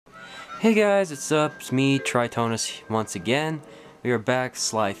Hey guys, it's me, Tritonus, once again. We are back,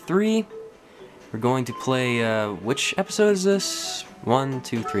 Sly 3. We're going to play, which episode is this? 1,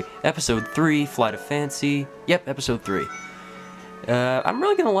 2, 3. Episode 3, Flight of Fancy. Yep, episode 3. I'm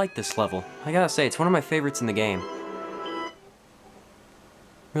really gonna like this level. I gotta say, it's one of my favorites in the game.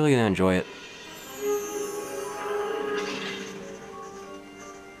 Really gonna enjoy it.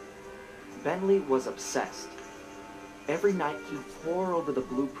 Bentley was obsessed. Every night he'd pore over the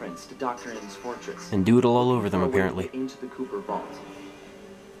blueprints to Dr. N's fortress. And doodle all over them, apparently. Into the Cooper vault.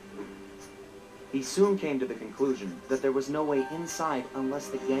 He soon came to the conclusion that there was no way inside unless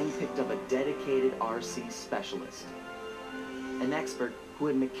the gang picked up a dedicated RC specialist. An expert who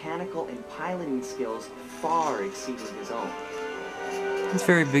had mechanical and piloting skills far exceeding his own. It's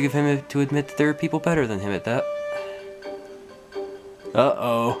very big of him to admit that there are people better than him at that.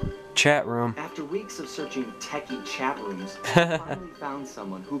 Uh-oh. Chat room. After weeks of searching techie chat rooms, he finally found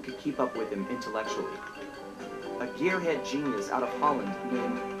someone who could keep up with him intellectually. A gearhead genius out of Holland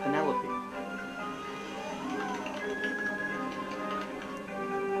named Penelope.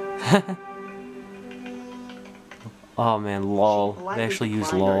 Oh man, lol. They actually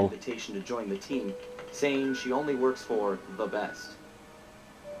use lol. Our invitation to join the team, saying she only works for the best.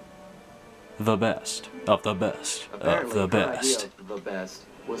 The best of the best of the best. Of the best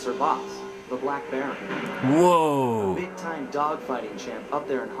was her boss, the Black Baron. Whoa! A big-time dogfighting champ up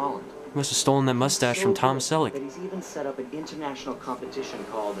there in Holland. Must have stolen that mustache from Tom Selleck. But he's even set up an international competition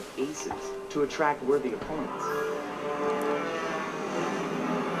called Aces to attract worthy opponents.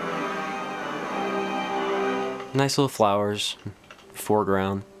 Nice little flowers,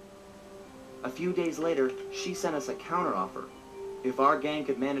 foreground. A few days later, she sent us a counteroffer. If our gang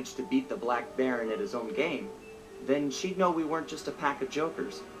could manage to beat the Black Baron at his own game, then she'd know we weren't just a pack of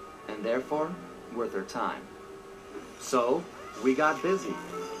jokers, and therefore, worth her time. So, we got busy.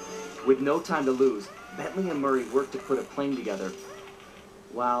 With no time to lose, Bentley and Murray worked to put a plane together,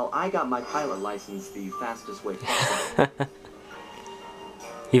 while I got my pilot license the fastest way possible.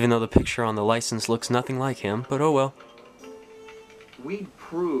 Even though the picture on the license looks nothing like him, but oh well. We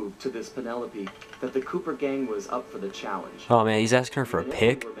proved to this Penelope that the Cooper gang was up for the challenge. Oh man, he's asking her for a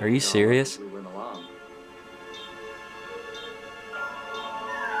pic? Are you serious? We went along.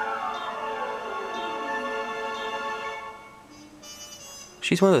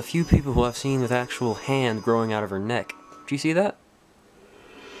 She's one of the few people who I've seen with actual hand growing out of her neck. Did you see that?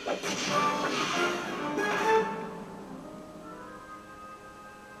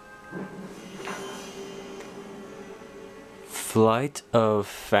 Flight of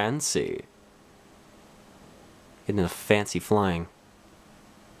Fancy. Getting a fancy flying.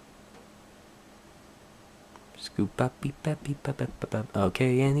 Scoop up beep up beep up up up.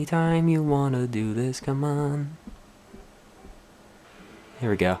 Okay, anytime you wanna do this, come on. Here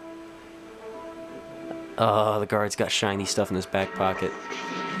we go. Oh, the guard's got shiny stuff in his back pocket.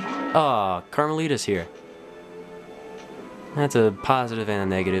 Oh, Carmelita's here. That's a positive and a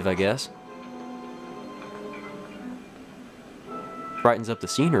negative, I guess. Brightens up the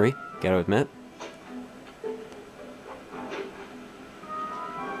scenery, gotta admit.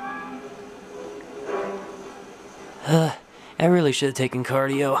 I really should have taken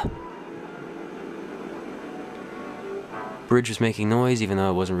cardio. Bridge was making noise even though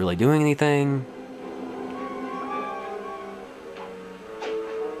it wasn't really doing anything.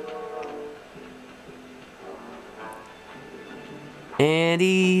 And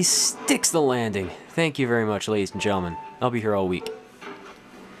he sticks the landing. Thank you very much, ladies and gentlemen. I'll be here all week.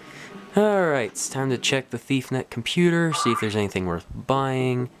 Alright, it's time to check the ThiefNet computer, see if there's anything worth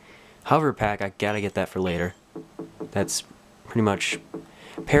buying. Hover pack, I gotta get that for later. That's pretty much...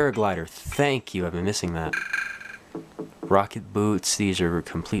 Paraglider, thank you, I've been missing that. Rocket boots, these are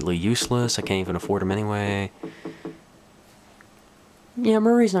completely useless, I can't even afford them anyway. Yeah,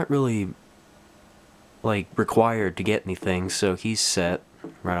 Murray's not really, like, required to get anything, so he's set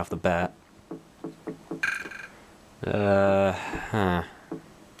right off the bat. I'm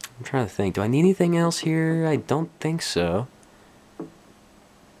trying to think, do I need anything else here? I don't think so.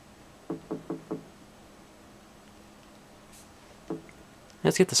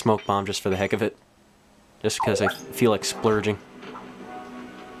 Let's get the smoke bomb just for the heck of it. Just because I feel like splurging.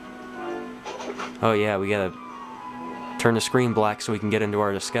 Oh yeah, we gotta turn the screen black so we can get into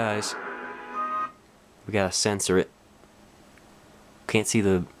our disguise. We gotta censor it. Can't see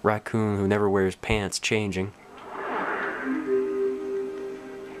the raccoon who never wears pants changing.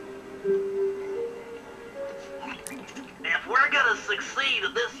 If we're gonna succeed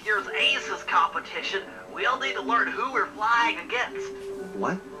in this year's Aces competition, we'll need to learn who we're flying against.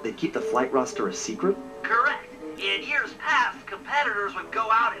 What? They keep the flight roster a secret? Correct. In years past, competitors would go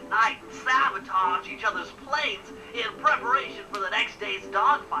out at night and sabotage each other's planes in preparation for the next day's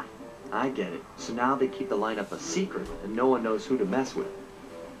dogfight. I get it. So now they keep the lineup a secret, and no one knows who to mess with.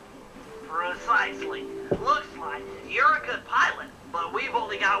 Precisely. Looks like you're a good pilot, but we've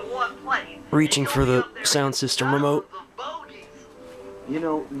only got one plane. Reaching for the sound system remote. You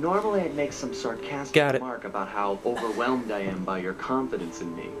know, normally I'd make some sarcastic remark about how overwhelmed I am by your confidence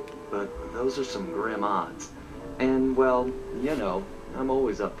in me, but those are some grim odds. And, well, you know, I'm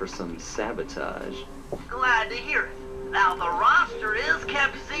always up for some sabotage. Glad to hear it. Now, the roster is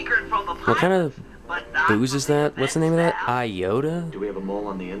kept secret from the pilots. What kind of but not booze is that? What's the name of that? Iota? Do we have a mole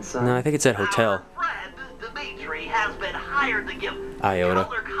on the inside? No, I think it's that hotel. Our friend, Dimitri, has been hired to give Iota.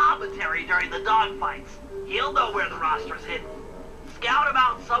 color commentary during the dogfights. He'll know where the roster's hidden. Scout him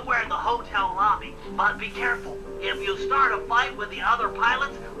out somewhere in the hotel lobby, but be careful. If you start a fight with the other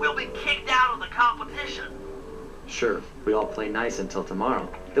pilots, we'll be kicked out of the competition. Sure, we all play nice until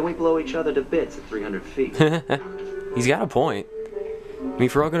tomorrow. Then we blow each other to bits at 300 feet. He's got a point. I mean,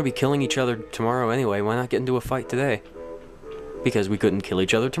 if we're all going to be killing each other tomorrow anyway, why not get into a fight today? Because we couldn't kill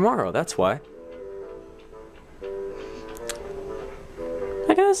each other tomorrow, that's why.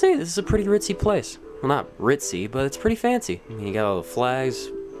 I gotta say, this is a pretty ritzy place. Well, not ritzy, but it's pretty fancy. I mean, you got all the flags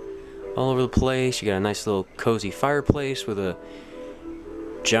all over the place. You got a nice little cozy fireplace with a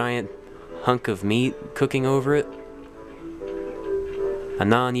giant hunk of meat cooking over it. A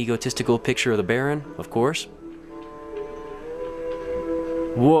non-egotistical picture of the Baron, of course.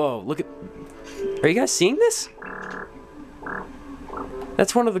 Whoa, look at... Are you guys seeing this?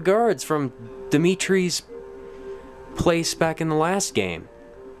 That's one of the guards from Dimitri's place back in the last game.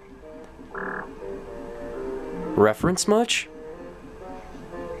 Reference much?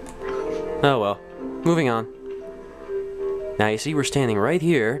 Oh well. Moving on. Now you see we're standing right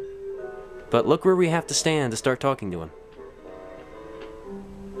here, but look where we have to stand to start talking to him.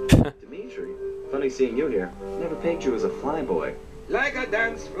 Dimitri, funny seeing you here. Never pegged you as a flyboy. Like a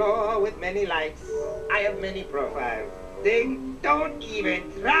dance floor with many lights, I have many profiles. They don't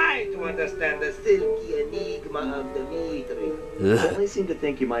even try to understand the silky enigma of Dimitri. I only seem to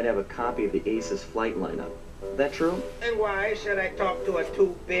think you might have a copy of the Aces flight lineup. That true? And why should I talk to a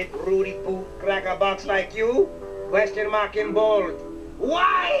two-bit Rudy Poot crackerbox like you? Question mark in bold.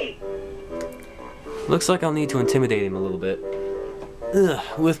 Why? Looks like I'll need to intimidate him a little bit.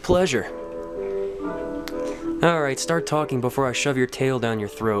 Ugh, with pleasure. Alright, start talking before I shove your tail down your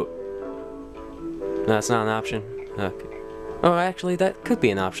throat. No, that's not an option. Okay. Oh, actually, that could be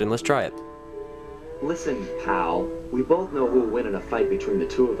an option. Let's try it. Listen, pal. We both know who will win in a fight between the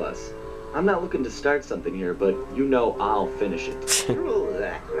two of us. I'm not looking to start something here, but you know I'll finish it. True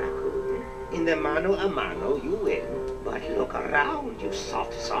that, Raccoon. In the mano a mano, you win. But look around, you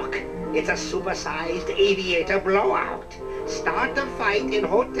soft sock. It's a supersized aviator blowout. Start the fight in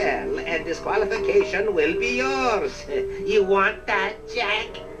hotel, and disqualification will be yours. You want that,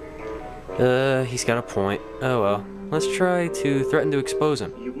 Jack? He's got a point. Oh well. Let's try to threaten to expose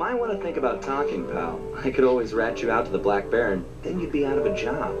him. You might want to think about talking, pal. I could always rat you out to the Black Baron, then you'd be out of a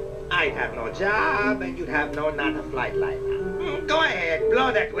job. I'd have no job, and you'd have no not a flight lineup. Go ahead,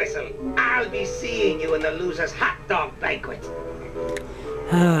 blow that whistle. I'll be seeing you in the loser's hot dog banquet.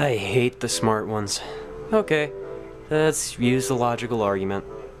 I hate the smart ones. Okay, let's use the logical argument.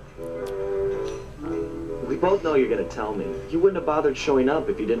 We both know you're gonna tell me. You wouldn't have bothered showing up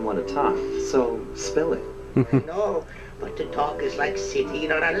if you didn't want to talk, so spill it. I know, but to talk is like sitting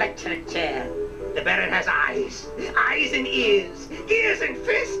on an electric chair. The Baron has eyes and ears and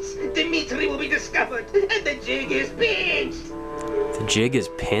fists. Dimitri will be discovered, and the jig is pinched. The jig is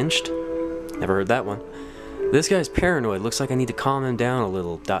pinched? Never heard that one. This guy's paranoid. Looks like I need to calm him down a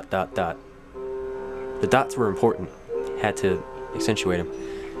little. ... The dots were important. Had to accentuate him.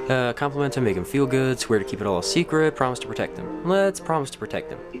 Compliment him, make him feel good, swear to keep it all a secret, promise to protect him. Let's promise to protect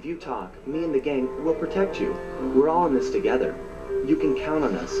him. If you talk, me and the gang will protect you. We're all in this together. You can count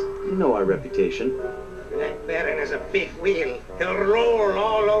on us. You know our reputation. That Baron is a big wheel. He'll roll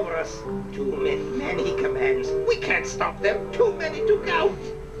all over us. Too many commands. We can't stop them. Too many to count.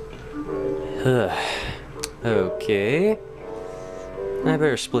 Okay. I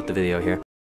better split the video here.